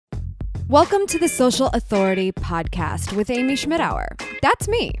Welcome to the Social Authority Podcast with Amy Schmidauer. That's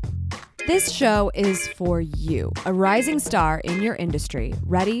me. This show is for you, a rising star in your industry,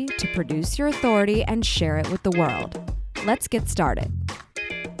 ready to produce your authority and share it with the world. Let's get started.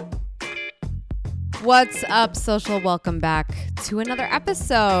 What's up, social? Welcome back to another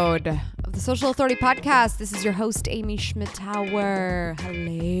episode of the Social Authority Podcast. This is your host, Amy Schmidauer.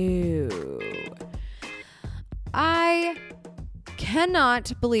 Hello. I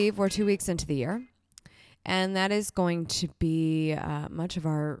cannot believe we're 2 weeks into the year, and that is going to be much of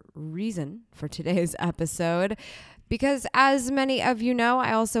our reason for today's episode, because as many of you know,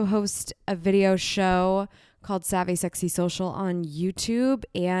 I also host a video show called Savvy Sexy Social on YouTube,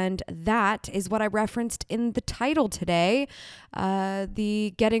 and that is what I referenced in the title today,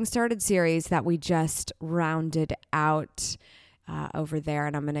 the Getting Started series that we just rounded out over there,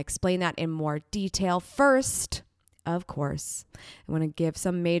 and I'm going to explain that in more detail. First, of course, I want to give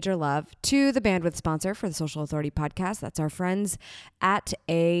some major love to the bandwidth sponsor for the Social Authority Podcast. That's our friends at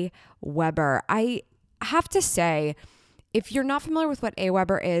AWeber. I have to say, if you're not familiar with what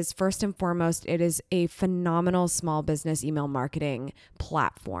AWeber is, first and foremost, it is a phenomenal small business email marketing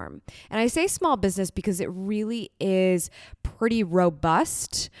platform. And I say small business because it really is pretty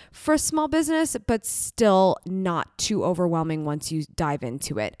robust for a small business, but still not too overwhelming once you dive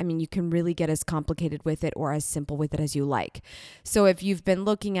into it. I mean, you can really get as complicated with it or as simple with it as you like. So if you've been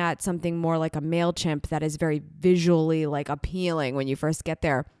looking at something more like a MailChimp that is very visually appealing when you first get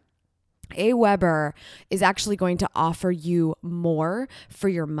there, AWeber is actually going to offer you more for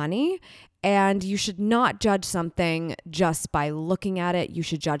your money, and you should not judge something just by looking at it. You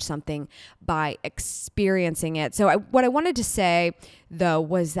should judge something by experiencing it. So what I wanted to say, though,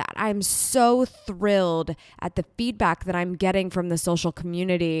 was that I'm so thrilled at the feedback that I'm getting from the social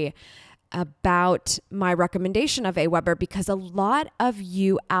community about my recommendation of AWeber, because a lot of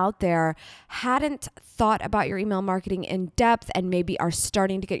you out there hadn't thought about your email marketing in depth and maybe are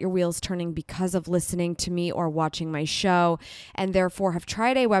starting to get your wheels turning because of listening to me or watching my show, and therefore have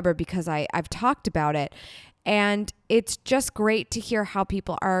tried AWeber because I've talked about it. And it's just great to hear how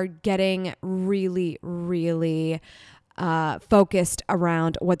people are getting really, really focused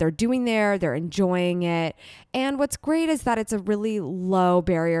around what they're doing there. They're enjoying it. And what's great is that it's a really low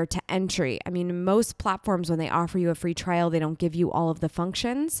barrier to entry. I mean, most platforms, when they offer you a free trial, they don't give you all of the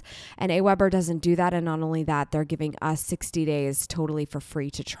functions. And AWeber doesn't do that. And not only that, they're giving us 60 days totally for free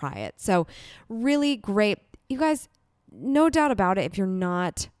to try it. So really great. You guys, no doubt about it, if you're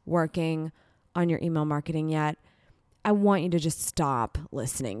not working on your email marketing yet, I want you to just stop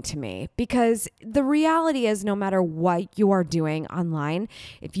listening to me, because the reality is, no matter what you are doing online,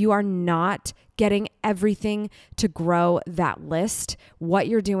 if you are not getting everything to grow that list, what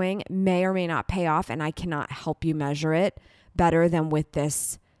you're doing may or may not pay off, and I cannot help you measure it better than with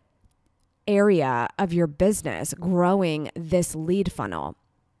this area of your business, growing this lead funnel.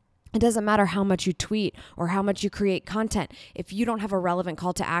 It doesn't matter how much you tweet or how much you create content. If you don't have a relevant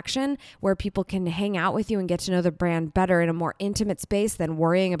call to action where people can hang out with you and get to know the brand better in a more intimate space than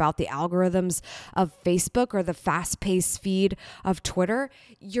worrying about the algorithms of Facebook or the fast-paced feed of Twitter,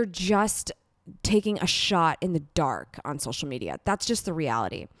 you're just taking a shot in the dark on social media. That's just the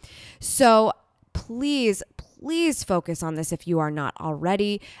reality. So please focus on this if you are not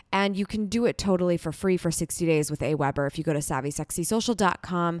already, and you can do it totally for free for 60 days with AWeber if you go to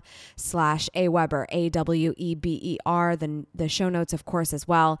savvysexysocial.com/AWeber, AWEBER, the show notes, of course, as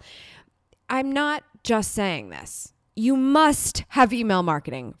well. I'm not just saying this. You must have email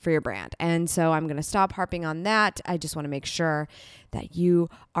marketing for your brand. And so I'm going to stop harping on that. I just want to make sure that you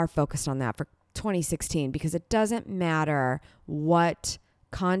are focused on that for 2016, because it doesn't matter what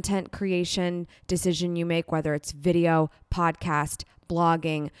content creation decision you make, whether it's video, podcast,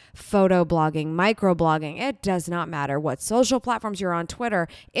 blogging, photo blogging, microblogging. It does not matter what social platforms you're on: Twitter,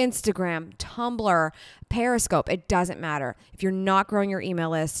 Instagram, Tumblr, Periscope. It doesn't matter. If you're not growing your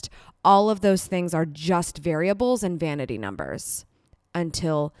email list, all of those things are just variables and vanity numbers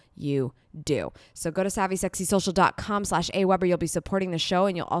until you do. So go to savvysexysocial.com/AWeber. You'll be supporting the show,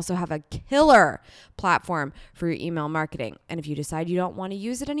 and you'll also have a killer platform for your email marketing. And if you decide you don't want to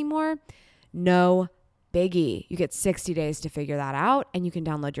use it anymore, no biggie. You get 60 days to figure that out, and you can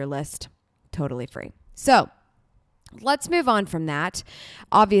download your list totally free. So let's move on from that.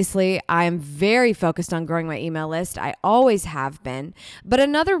 Obviously, I am very focused on growing my email list. I always have been. But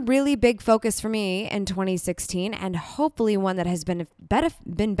another really big focus for me in 2016, and hopefully one that has been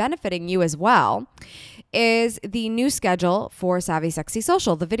benefiting you as well, is the new schedule for Savvy Sexy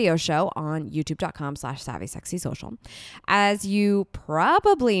Social, the video show on youtube.com/Savvy Sexy Social. As you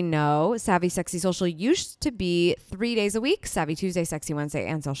probably know, Savvy Sexy Social used to be 3 days a week, Savvy Tuesday, Sexy Wednesday,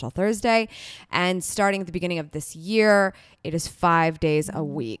 and Social Thursday. And starting at the beginning of this year, it is 5 days a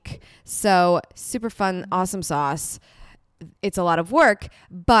week. So super fun, awesome sauce. It's a lot of work,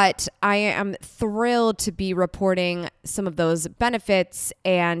 but I am thrilled to be reporting some of those benefits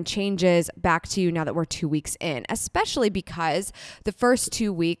and changes back to you now that we're 2 weeks in, especially because the first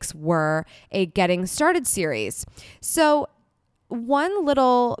 2 weeks were a getting started series. So one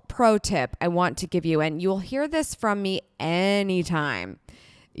little pro tip I want to give you, and you'll hear this from me anytime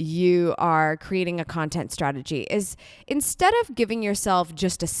you are creating a content strategy, is instead of giving yourself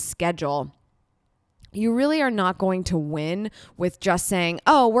just a schedule, you really are not going to win with just saying,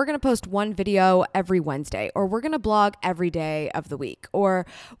 oh, we're going to post one video every Wednesday, or we're going to blog every day of the week, or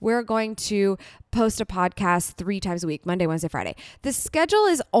we're going to post a podcast 3 times a week, Monday, Wednesday, Friday. The schedule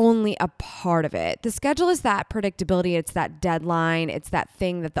is only a part of it. The schedule is that predictability. It's that deadline. It's that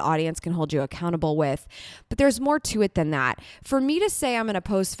thing that the audience can hold you accountable with. But there's more to it than that. For me to say I'm going to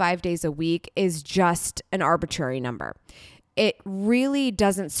post 5 days a week is just an arbitrary number. It really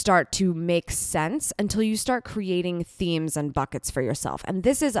doesn't start to make sense until you start creating themes and buckets for yourself. And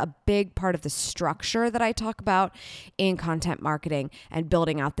this is a big part of the structure that I talk about in content marketing and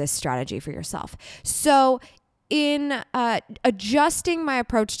building out this strategy for yourself. So in adjusting my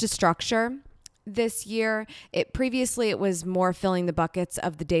approach to structure this year, previously it was more filling the buckets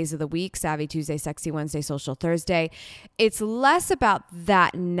of the days of the week, Savvy Tuesday, Sexy Wednesday, Social Thursday. It's less about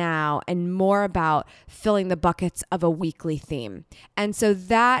that now and more about filling the buckets of a weekly theme. And so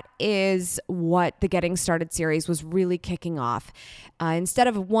that is what the Getting Started series was really kicking off. Instead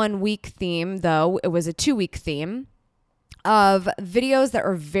of a 1 week theme, though, it was a 2 week theme of videos that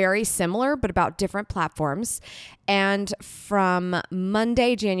are very similar but about different platforms. And from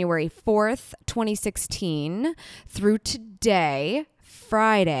Monday, January 4th, 2016 through today,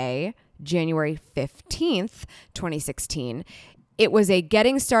 Friday, January 15th, 2016, it was a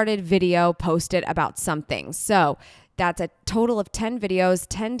getting started video posted about something. So that's a total of 10 videos,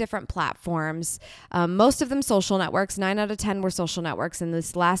 10 different platforms, most of them social networks. 9 out of 10 were social networks. And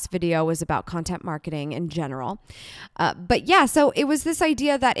this last video was about content marketing in general. But yeah, so it was this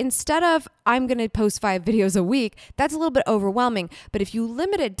idea that instead of I'm going to post 5 videos a week, that's a little bit overwhelming. But if you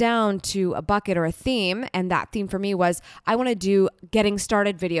limit it down to a bucket or a theme, and that theme for me was I want to do getting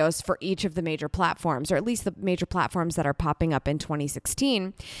started videos for each of the major platforms, or at least the major platforms that are popping up in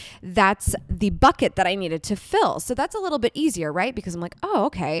 2016, that's the bucket that I needed to fill. So that's a little bit easier, right? Because I'm like, oh,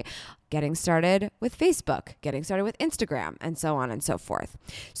 okay, getting started with Facebook, getting started with Instagram, and so on and so forth.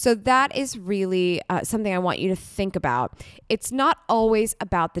 So that is really something I want you to think about. It's not always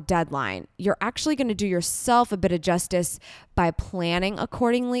about the deadline. You're actually going to do yourself a bit of justice by planning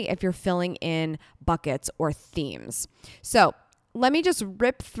accordingly if you're filling in buckets or themes. So let me just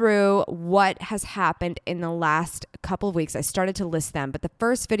rip through what has happened in the last couple of weeks. I started to list them, but the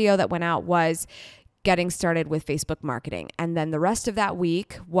first video that went out was getting started with Facebook marketing. And then the rest of that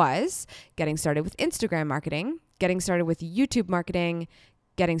week was getting started with Instagram marketing, getting started with YouTube marketing,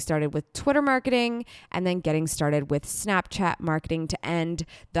 getting started with Twitter marketing, and then getting started with Snapchat marketing to end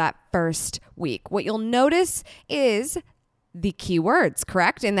that first week. What you'll notice is the keywords,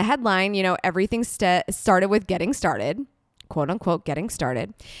 correct? In the headline, everything started with getting started, quote unquote, getting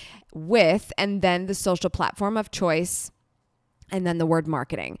started with, and then the social platform of choice, and then the word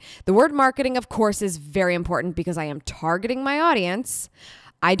marketing. The word marketing, of course, is very important because I am targeting my audience.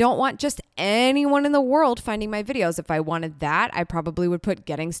 I don't want just anyone in the world finding my videos. If I wanted that, I probably would put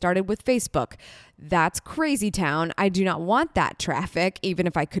getting started with Facebook. That's crazy town. I do not want that traffic, even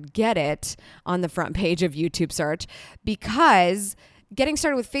if I could get it on the front page of YouTube search, because getting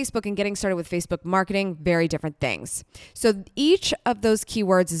started with Facebook and getting started with Facebook marketing, very different things. So each of those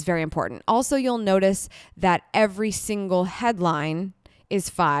keywords is very important. Also, you'll notice that every single headline is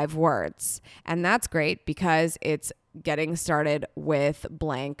 5 words. And that's great because it's getting started with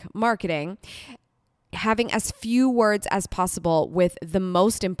blank marketing. Having as few words as possible with the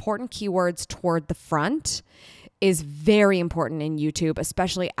most important keywords toward the front is very important in YouTube,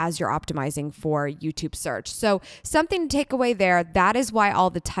 especially as you're optimizing for YouTube search. So something to take away there, that is why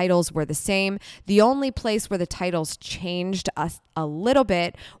all the titles were the same. The only place where the titles changed a little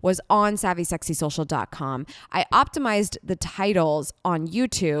bit was on SavvySexySocial.com. I optimized the titles on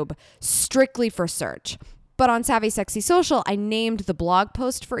YouTube strictly for search. But on Savvy Sexy Social, I named the blog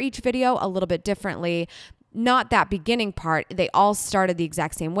post for each video a little bit differently not that beginning part. They all started the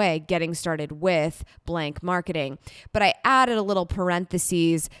exact same way, getting started with blank marketing. But I added a little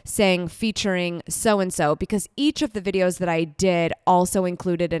parentheses saying featuring so-and-so because each of the videos that I did also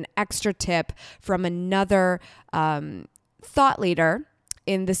included an extra tip from another thought leader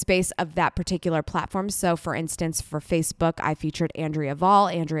in the space of that particular platform. So for instance, for Facebook, I featured Andrea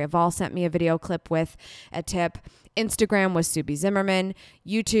Vahl. Andrea Vahl sent me a video clip with a tip. Instagram was Subi Zimmerman.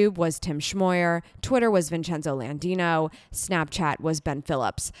 YouTube was Tim Schmoyer. Twitter was Vincenzo Landino. Snapchat was Ben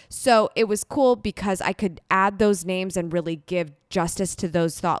Phillips. So it was cool because I could add those names and really give justice to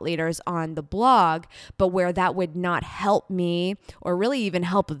those thought leaders on the blog, but where that would not help me or really even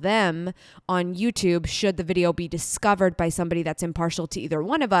help them on YouTube, should the video be discovered by somebody that's impartial to either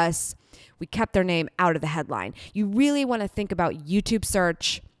one of us, we kept their name out of the headline. You really want to think about YouTube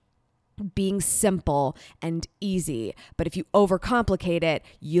search being simple and easy, but if you overcomplicate it,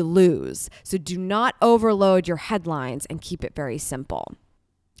 you lose. So do not overload your headlines and keep it very simple.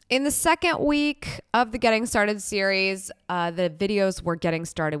 In the second week of the Getting Started series, the videos were getting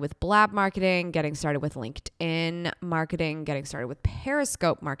started with Blab marketing, getting started with LinkedIn marketing, getting started with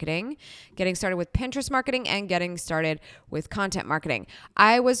Periscope marketing, getting started with Pinterest marketing, and getting started with content marketing.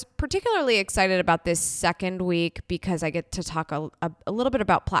 I was particularly excited about this second week because I get to talk a little bit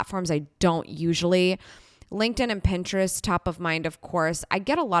about platforms I don't usually. LinkedIn and Pinterest, top of mind, of course. I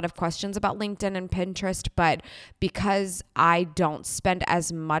get a lot of questions about LinkedIn and Pinterest, but because I don't spend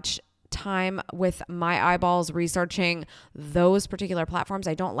as much time with my eyeballs researching those particular platforms,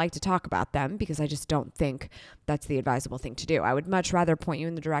 I don't like to talk about them because I just don't think that's the advisable thing to do. I would much rather point you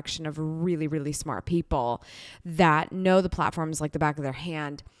in the direction of really, really smart people that know the platforms like the back of their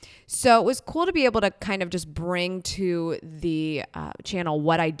hand. So it was cool to be able to kind of just bring to the channel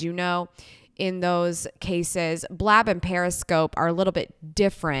what I do know. In those cases, Blab and Periscope are a little bit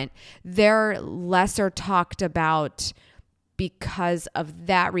different. They're lesser talked about because of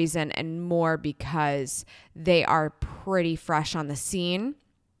that reason and more because they are pretty fresh on the scene.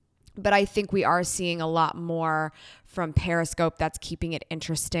 But I think we are seeing a lot more from Periscope that's keeping it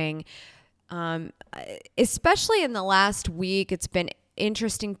interesting. Especially in the last week, it's been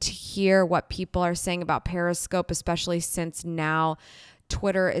interesting to hear what people are saying about Periscope, especially since now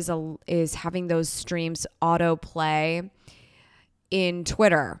Twitter is having those streams autoplay in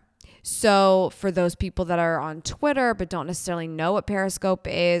Twitter. So for those people that are on Twitter but don't necessarily know what Periscope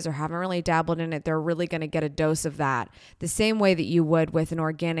is or haven't really dabbled in it, they're really going to get a dose of that the same way that you would with an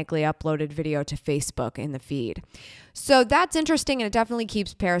organically uploaded video to Facebook in the feed. So that's interesting, and it definitely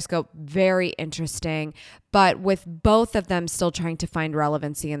keeps Periscope very interesting. But with both of them still trying to find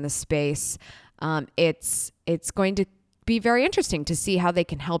relevancy in the space, it's going to be very interesting to see how they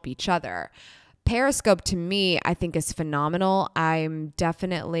can help each other. Periscope to me, I think, is phenomenal. I'm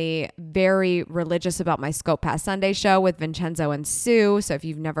definitely very religious about my Scope Past Sunday show with Vincenzo and Sue. So if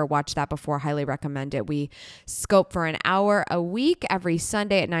you've never watched that before, highly recommend it. We scope for an hour a week every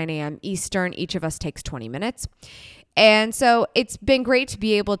Sunday at 9 a.m. Eastern. Each of us takes 20 minutes. And so it's been great to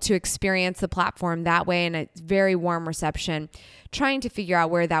be able to experience the platform that way, and it's very warm reception, trying to figure out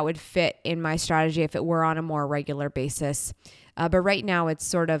where that would fit in my strategy if it were on a more regular basis. But right now it's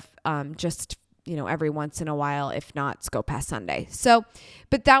sort of just, every once in a while, if not Scope Past Sunday. So,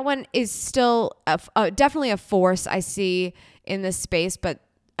 but that one is still definitely a force I see in this space. But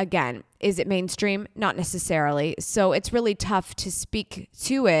again, is it mainstream? Not necessarily. So it's really tough to speak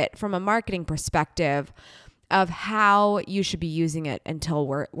to it from a marketing perspective of how you should be using it until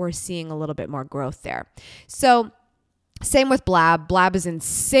we're seeing a little bit more growth there. So same with Blab. Blab is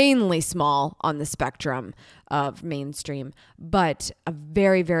insanely small on the spectrum of mainstream, but a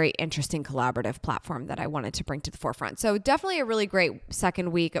very, very interesting collaborative platform that I wanted to bring to the forefront. So definitely a really great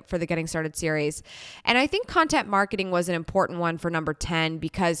second week for the Getting Started series. And I think content marketing was an important one for number 10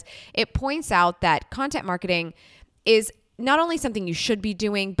 because it points out that content marketing is not only something you should be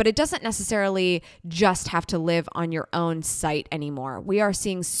doing, but it doesn't necessarily just have to live on your own site anymore. We are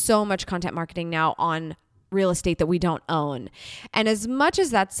seeing so much content marketing now on real estate that we don't own. And as much as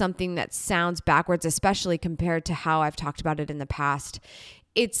that's something that sounds backwards, especially compared to how I've talked about it in the past,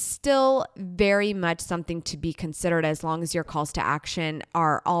 it's still very much something to be considered as long as your calls to action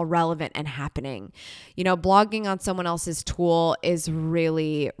are all relevant and happening. Blogging on someone else's tool is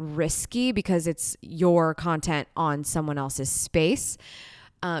really risky because it's your content on someone else's space.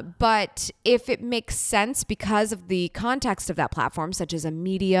 But if it makes sense because of the context of that platform, such as a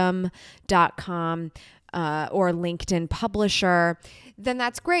medium.com, or LinkedIn publisher, then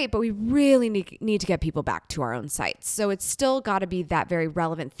that's great, but we really need to get people back to our own sites. So it's still got to be that very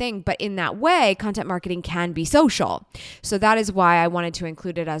relevant thing, but in that way, content marketing can be social. So that is why I wanted to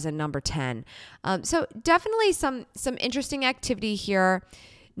include it as a number 10. So definitely some interesting activity here.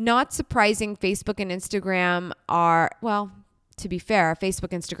 Not surprising, Facebook and Instagram are, well, to be fair, Facebook,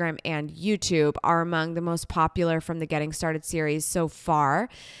 Instagram, and YouTube are among the most popular from the Getting Started series so far.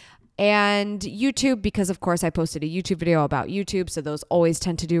 And YouTube, because of course I posted a YouTube video about YouTube, so those always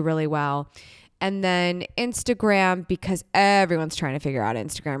tend to do really well. And then Instagram, because everyone's trying to figure out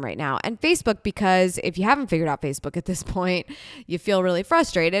Instagram right now. And Facebook, because if you haven't figured out Facebook at this point, you feel really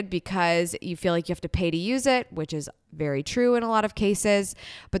frustrated because you feel like you have to pay to use it, which is very true in a lot of cases.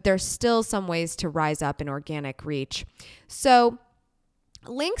 But there's still some ways to rise up in organic reach. So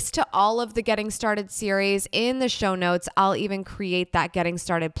links to all of the Getting Started series in the show notes. I'll even create that Getting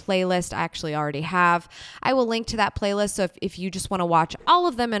Started playlist. I actually already have. I will link to that playlist. So if you just want to watch all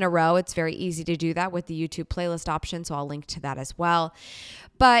of them in a row, it's very easy to do that with the YouTube playlist option. So I'll link to that as well.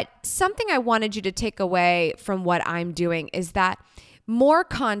 But something I wanted you to take away from what I'm doing is that more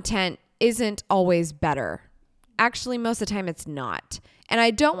content isn't always better. Actually, most of the time it's not. And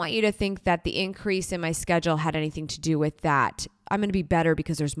I don't want you to think that the increase in my schedule had anything to do with that. I'm going to be better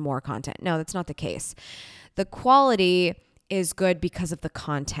because there's more content. No, that's not the case. The quality is good because of the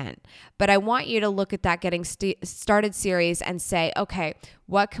content. But I want you to look at that Getting Started series and say, okay,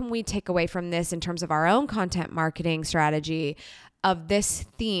 what can we take away from this in terms of our own content marketing strategy of this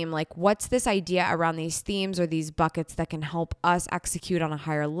theme? Like, what's this idea around these themes or these buckets that can help us execute on a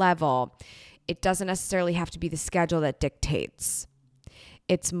higher level? It doesn't necessarily have to be the schedule that dictates.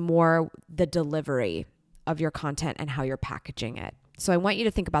 It's more the delivery of your content and how you're packaging it. So I want you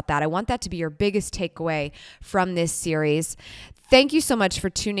to think about that. I want that to be your biggest takeaway from this series. Thank you so much for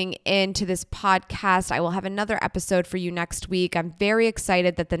tuning in to this podcast. I will have another episode for you next week. I'm very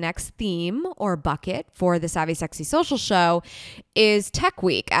excited that the next theme or bucket for the Savvy Sexy Social Show is Tech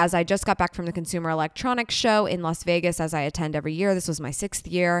Week, as I just got back from the Consumer Electronics Show in Las Vegas, as I attend every year. This was my 6th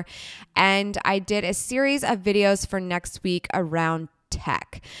year. And I did a series of videos for next week around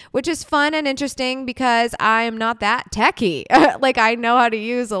tech, which is fun and interesting because I am not that techie. Like, I know how to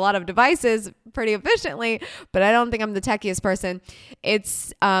use a lot of devices pretty efficiently, but I don't think I'm the techiest person.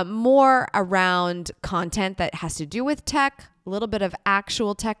 It's more around content that has to do with tech, a little bit of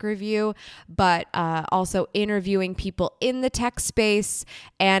actual tech review, but also interviewing people in the tech space.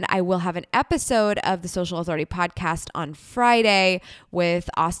 And I will have an episode of the Social Authority podcast on Friday with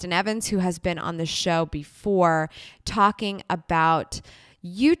Austin Evans, who has been on the show before, talking about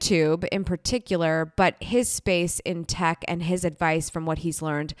YouTube in particular, but his space in tech and his advice from what he's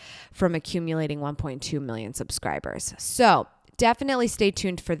learned from accumulating 1.2 million subscribers. So definitely stay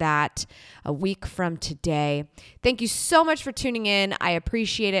tuned for that a week from today. Thank you so much for tuning in. I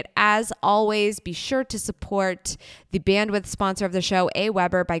appreciate it. As always, be sure to support the bandwidth sponsor of the show,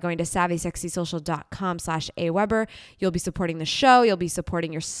 Aweber, by going to savvysexysocial.com/Aweber. You'll be supporting the show. You'll be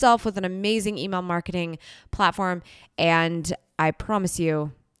supporting yourself with an amazing email marketing platform. And I promise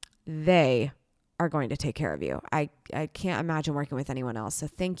you, they are going to take care of you. I can't imagine working with anyone else. So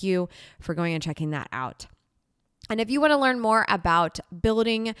thank you for going and checking that out. And if you want to learn more about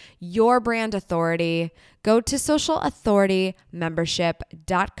building your brand authority, go to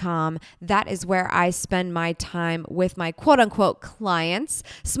socialauthoritymembership.com. That is where I spend my time with my quote unquote clients,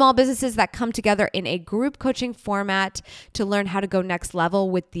 small businesses that come together in a group coaching format to learn how to go next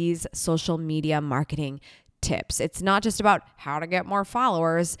level with these social media marketing tips. It's not just about how to get more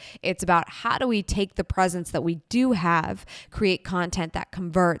followers. It's about how do we take the presence that we do have, create content that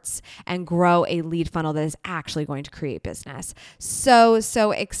converts, and grow a lead funnel that is actually going to create business. So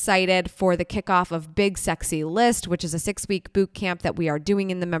excited for the kickoff of Big Sexy List, which is a 6-week boot camp that we are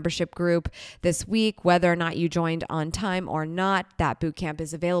doing in the membership group this week. Whether or not you joined on time or not, that boot camp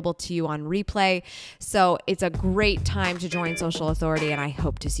is available to you on replay. So it's a great time to join Social Authority, and I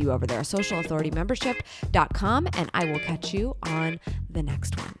hope to see you over there. socialauthoritymembership.com, and I will catch you on the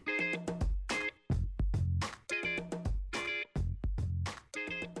next one.